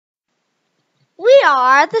We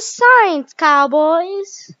are the Science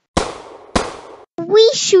Cowboys. We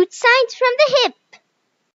shoot science from the hip.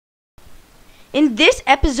 In this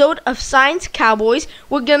episode of Science Cowboys,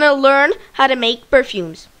 we're gonna learn how to make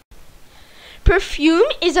perfumes. Perfume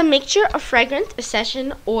is a mixture of fragrant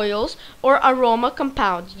essential oils or aroma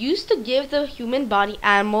compounds used to give the human body,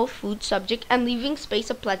 animal, food, subject, and living space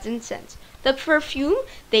a pleasant scent. The perfume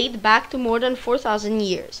dates back to more than 4,000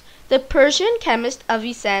 years. The Persian chemist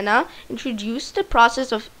Avicenna introduced the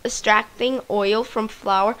process of extracting oil from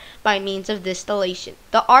flower by means of distillation.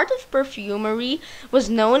 The art of perfumery was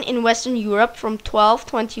known in Western Europe from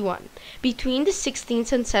 1221, between the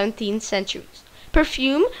 16th and 17th centuries.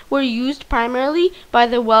 Perfume were used primarily by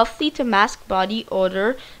the wealthy to mask body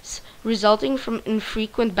odors resulting from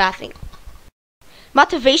infrequent bathing.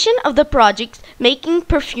 Motivation of the project: making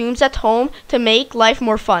perfumes at home to make life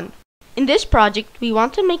more fun. In this project, we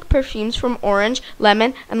want to make perfumes from orange,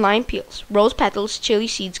 lemon, and lime peels, rose petals, chili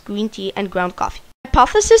seeds, green tea, and ground coffee.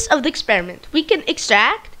 Hypothesis of the experiment: we can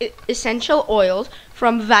extract essential oils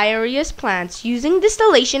from various plants using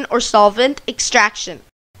distillation or solvent extraction.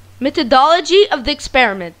 Methodology of the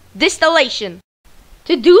experiment: distillation.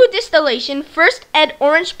 To do distillation, first add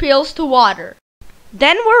orange peels to water.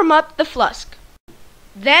 Then warm up the flask.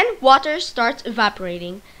 Then water starts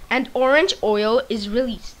evaporating and orange oil is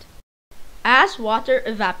released. As water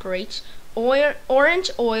evaporates,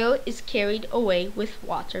 orange oil is carried away with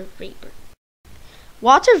water vapor.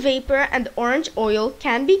 Water vapor and orange oil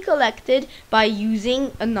can be collected by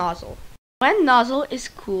using a nozzle. When nozzle is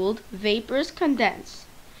cooled, vapors condense.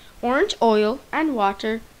 Orange oil and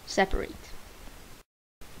water separate.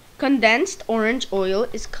 Condensed orange oil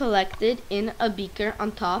is collected in a beaker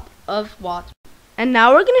on top of water. And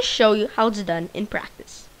now we're going to show you how it's done in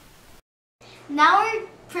practice. Now we're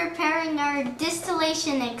preparing our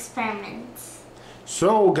distillation experiments.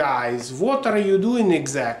 So guys, what are you doing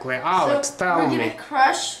exactly? Alex, tell me. We're going to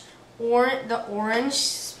crush the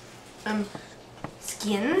orange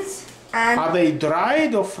skins. And are they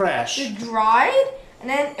dried or fresh? they're dried, and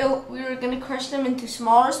then we're going to crush them into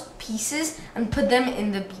smaller pieces and put them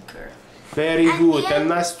in the beaker. Very good. then-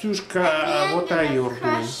 And Nastushka, what are you doing?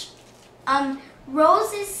 Crush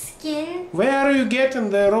rose's skin Where are you getting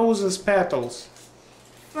the roses petals?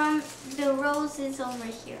 from the roses over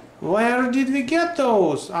here. Where did we get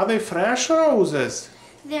those? Are they fresh roses?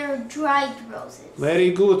 They're dried roses.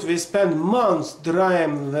 Very good. We spent months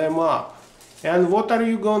drying them up. And what are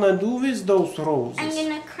you gonna do with those roses? I'm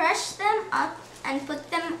gonna crush them up and put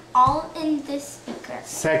them all in this beaker.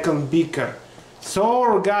 Second beaker.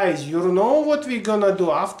 So guys, you know what we're gonna do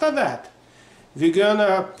after that? We're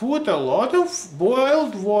gonna put a lot of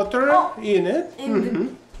boiled water in it.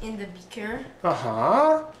 In the beaker.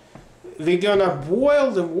 We're gonna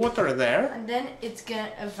boil the water there. And then it's going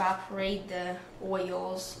to evaporate the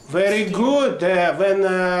oils. Very good. When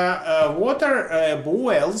water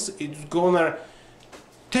boils, it's gonna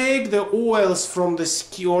take the oils from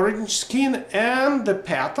the orange skin and the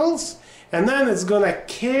petals, and then it's gonna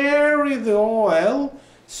carry the oil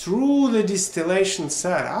through the distillation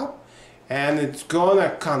setup, and it's gonna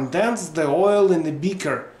condense the oil in the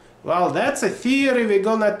beaker. Well, that's a theory we're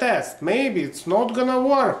gonna test. Maybe it's not gonna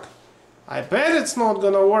work. I bet it's not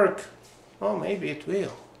gonna work. Oh, maybe it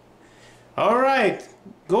will. Alright,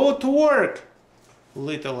 go to work,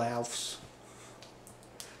 little elves.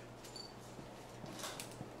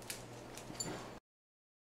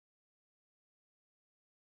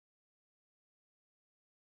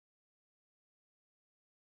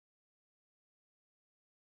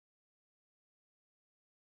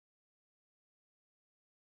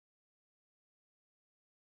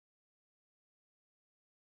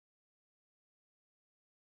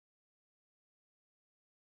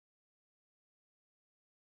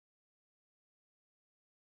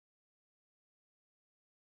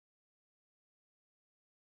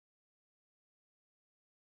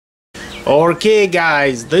 Okay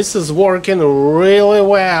guys, this is working really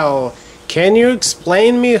well. Can you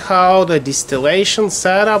explain me how the distillation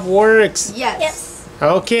setup works? Yes.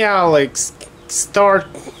 Okay Alex, start.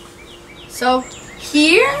 So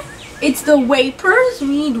here it's the vapors.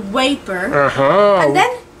 We need vapor. And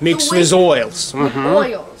then mixed the with oils.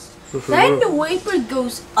 Oils. Then the vapor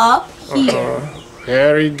goes up here.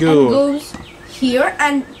 Very And good. goes here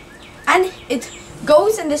and it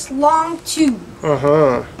goes in this long tube.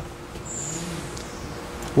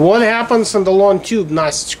 What happens in the long tube,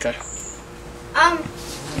 Nastya?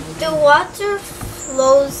 The water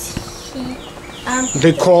flows here.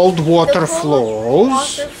 The cold water The cold flows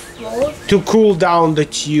water flows, to cool down the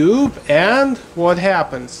tube, and what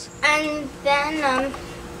happens? and then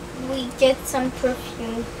we get some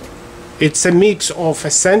perfume. It's a mix of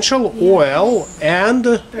essential oil and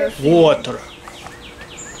water.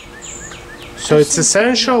 So it's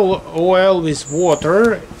essential oil with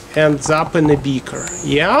water ends up in a beaker.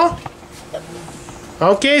 Yeah?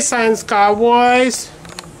 Okay, Science Cowboys.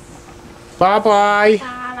 Bye-bye.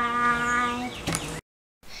 Bye-bye.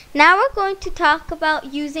 Now we're going to talk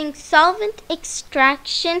about using solvent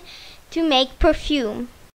extraction to make perfume.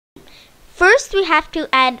 First, we have to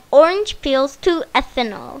add orange peels to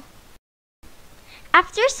ethanol.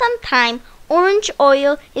 After some time, orange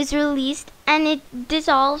oil is released and it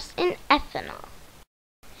dissolves in ethanol.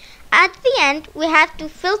 At the end, we have to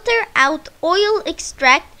filter out oil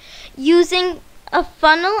extract using a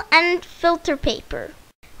funnel and filter paper.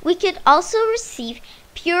 We could also receive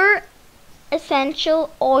pure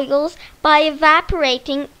essential oils by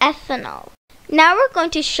evaporating ethanol. Now we're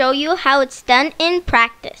going to show you how it's done in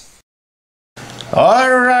practice.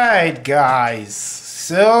 Alright guys,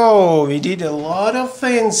 so we did a lot of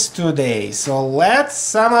things today, so let's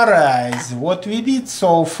summarize what we did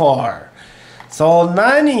so far. So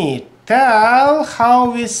Nani, tell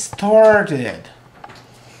how we started.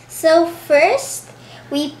 So first,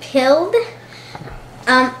 we peeled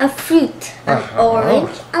a fruit, an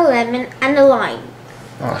orange, a lemon, and a lime.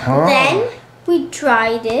 Then we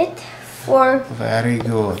dried it for Very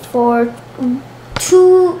good. for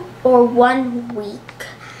 2 or 1 week,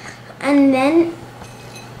 and then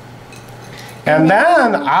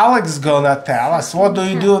Alex gonna tell us what do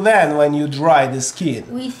you do then when you dry the skin.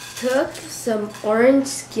 We took some orange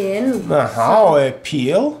skin A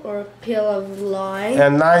peel. or a peel of lime.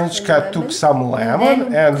 And Nanchka took some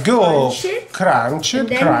lemon and go crunch it.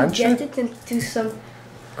 Then we get it into some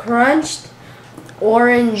crunched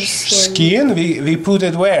orange Skin, we put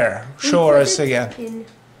it where? Show us again.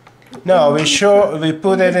 No, we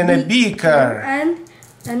put it in a beaker.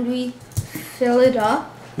 And we fill it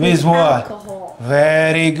up With what? alcohol.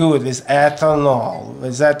 Very good, with ethanol.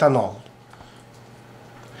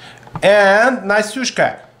 And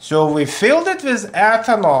Nastyushka, so we filled it with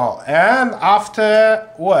ethanol, and after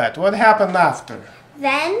what? What happened after?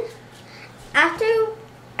 then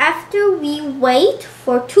after we wait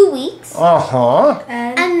for 2 weeks,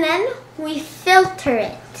 and then we filter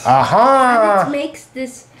it. It makes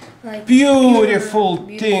this like Beautiful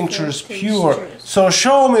tinctures, pure. So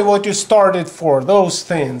show me what you started for, those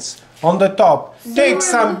things on the top. Take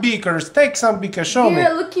some beakers, show me.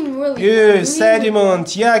 They're looking really Ew, sediment,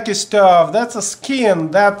 yucky stuff, that's a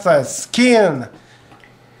skin.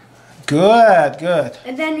 Good.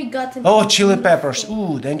 And then we got some Chili peppers,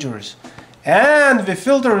 ooh, dangerous. And we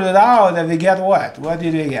filtered it out and we get what? What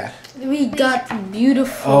did we get? We got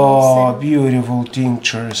beautiful Beautiful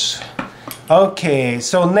tinctures. Okay,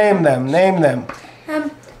 so name them.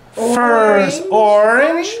 First,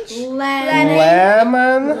 orange,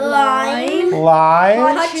 lemon, Lime,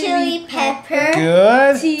 lime, hot chili pepper,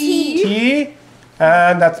 good, tea.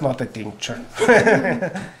 and that's not a tincture.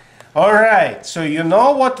 Alright, so you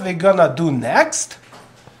know what we're gonna do next?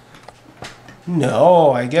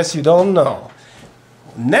 No, I guess you don't know.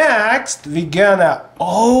 Next, we're gonna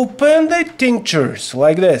open the tinctures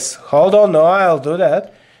like this. Hold on, no, I'll do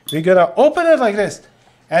that. We're gonna open it like this,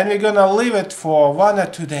 and we're gonna leave it for 1 or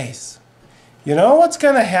 2 days. You know what's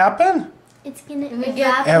gonna happen? It's gonna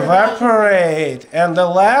Evaporate, and the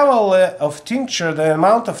level of tincture, the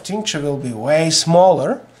amount of tincture will be way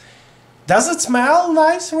smaller. Does it smell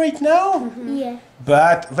nice right now? Yeah.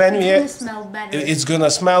 But when It's gonna smell better. it's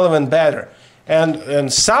gonna smell even better,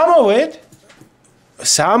 and some of it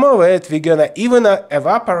we're gonna even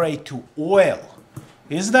evaporate to oil.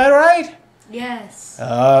 Is that right? Yes.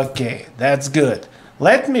 Okay, that's good.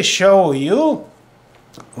 Let me show you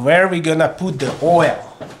where we're gonna put the oil.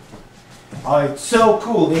 Oh, it's so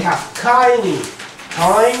cool. We have tiny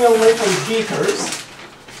little beakers.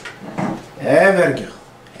 There we go.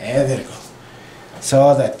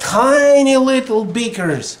 So the tiny little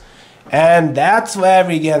beakers. And that's where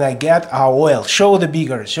we're gonna get our oil. Show the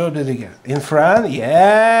beakers. Show the beaker. In front,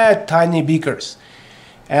 yeah, tiny beakers.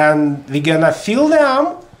 And we're gonna fill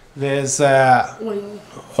them with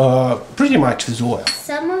pretty much with oil.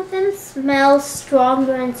 Some of them smell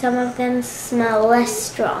stronger and some of them smell less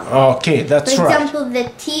strong. Okay, that's For right. example,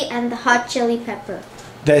 the tea and the hot chili pepper.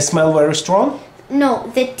 They smell very strong?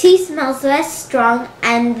 No, the tea smells less strong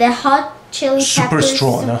and the hot chili Super pepper is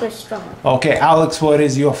strong, huh? super strong. Okay, Alex, what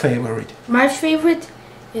is your favorite? My favorite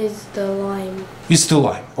is the lime. It's the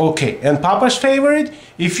lime. Okay, and Papa's favorite?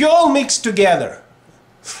 If you all mix together.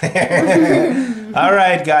 All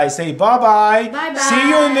right, guys, say bye-bye. Bye-bye. See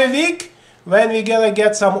you in a week when we're gonna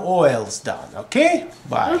get some oils done, okay?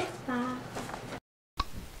 Bye.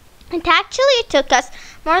 It actually took us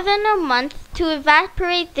more than a month to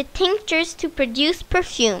evaporate the tinctures to produce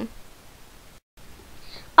perfume.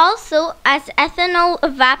 Also, as ethanol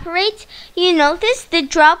evaporates, you notice the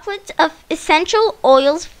droplets of essential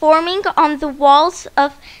oils forming on the walls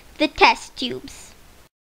of the test tubes.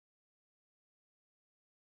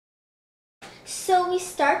 So we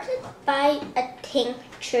started by a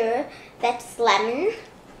tincture that's lemon,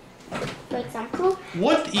 for example.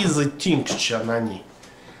 What is a tincture, Nani?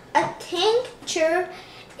 A tincture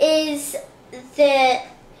is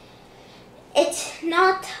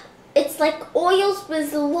it's like oils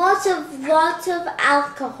with lots of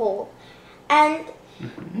alcohol. And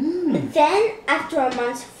then after a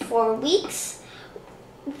month, 4 weeks,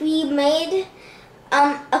 we made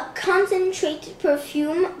a concentrated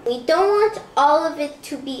perfume. We don't want all of it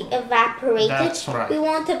to be evaporated. That's right. We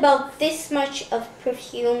want about this much of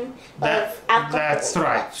perfume of alcohol. That's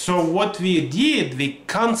right. So what we did, we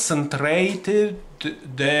concentrated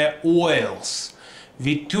the oils.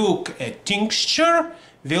 We took a tincture,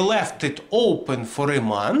 we left it open for a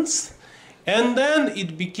month, and then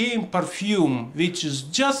it became perfume, which is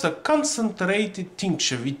just a concentrated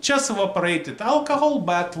tincture. We just evaporated alcohol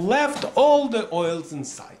but left all the oils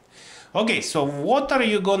inside. Okay, so what are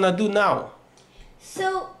you gonna do now?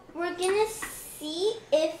 So we're gonna see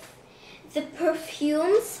if the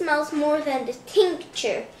perfume smells more than the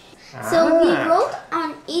tincture. So we wrote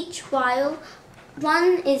on each vial,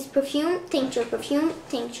 one is perfume, tincture, perfume,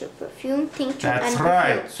 tincture, perfume, tincture, That's and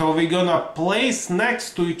right. perfume. So we're gonna place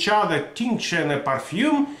next to each other tincture and a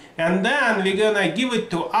perfume, and then we're gonna give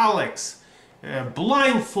it to Alex.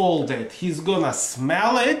 Blindfolded, he's gonna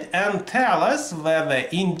smell it and tell us whether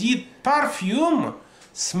indeed perfume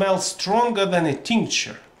smells stronger than a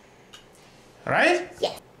tincture. Right?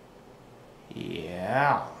 Yes.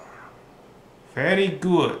 Yeah. Very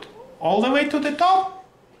good. All the way to the top?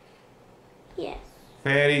 Yes.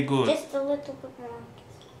 Very good. Just a little bit more.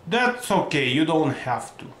 That's okay, you don't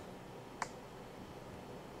have to.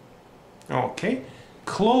 Okay,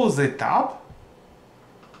 close it up.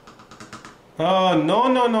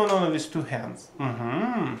 No, with 2 hands.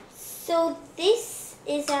 So this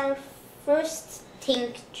is our first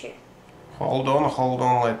tincture. Hold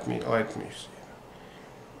on, let me see.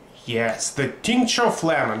 Yes, the tincture of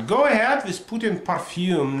lemon. Go ahead with putting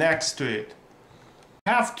perfume next to it.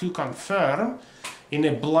 Have to confirm in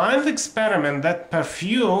a blind experiment that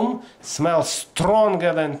perfume smells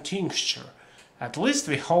stronger than tincture. At least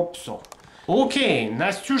we hope so. Okay,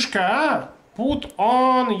 Nastyushka, put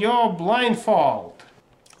on your blindfold.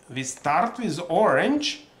 We start with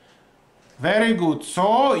orange. Very good.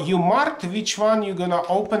 So you marked which one you're gonna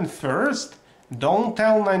open first. Don't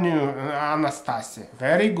tell Anastasia.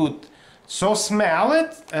 Very good. So smell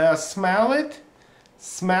it,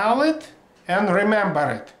 smell it, and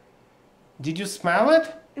remember it. Did you smell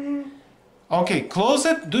it? Okay, close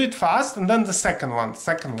it, do it fast, and then the second one.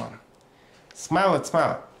 Smell it.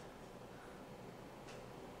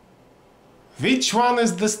 Which one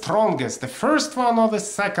is the strongest, the first one or the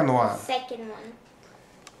second one? Second one.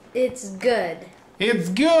 It's good. It's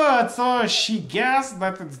good, so she guessed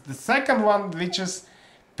that it's the second one, which is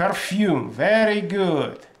perfume. Very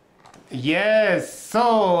good. Yes,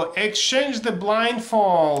 so exchange the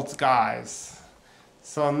blindfolds, guys.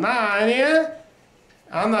 So Nanya,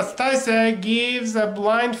 Anastasia gives a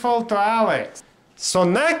blindfold to Alex. So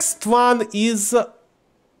next one is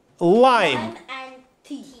lime. And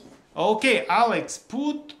tea. Okay, Alex,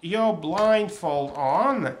 put your blindfold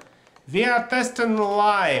on. We are testing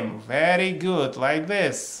lime. Very good, like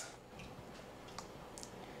this.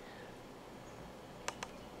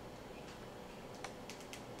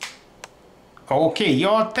 Okay,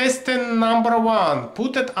 you're testing number 1.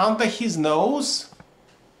 Put it under his nose.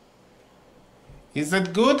 Is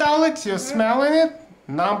it good, Alex? You're smelling it?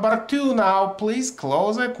 Number 2 now, please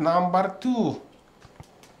close it. Number 2.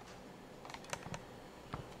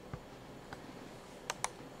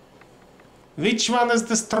 Which one is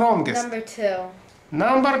the strongest? Number 2.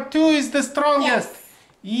 Number 2 is the strongest.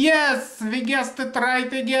 Yes, we guessed it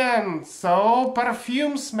right again. So,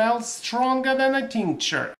 perfume smells stronger than a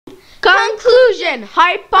tincture. Conclusion.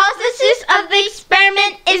 Hypothesis of the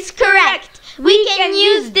experiment is correct. We can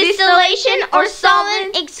use distillation or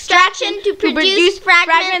solvent extraction to produce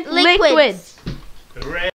fragrant liquids.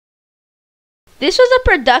 This was a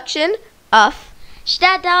production of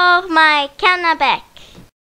J'adore my cannabis.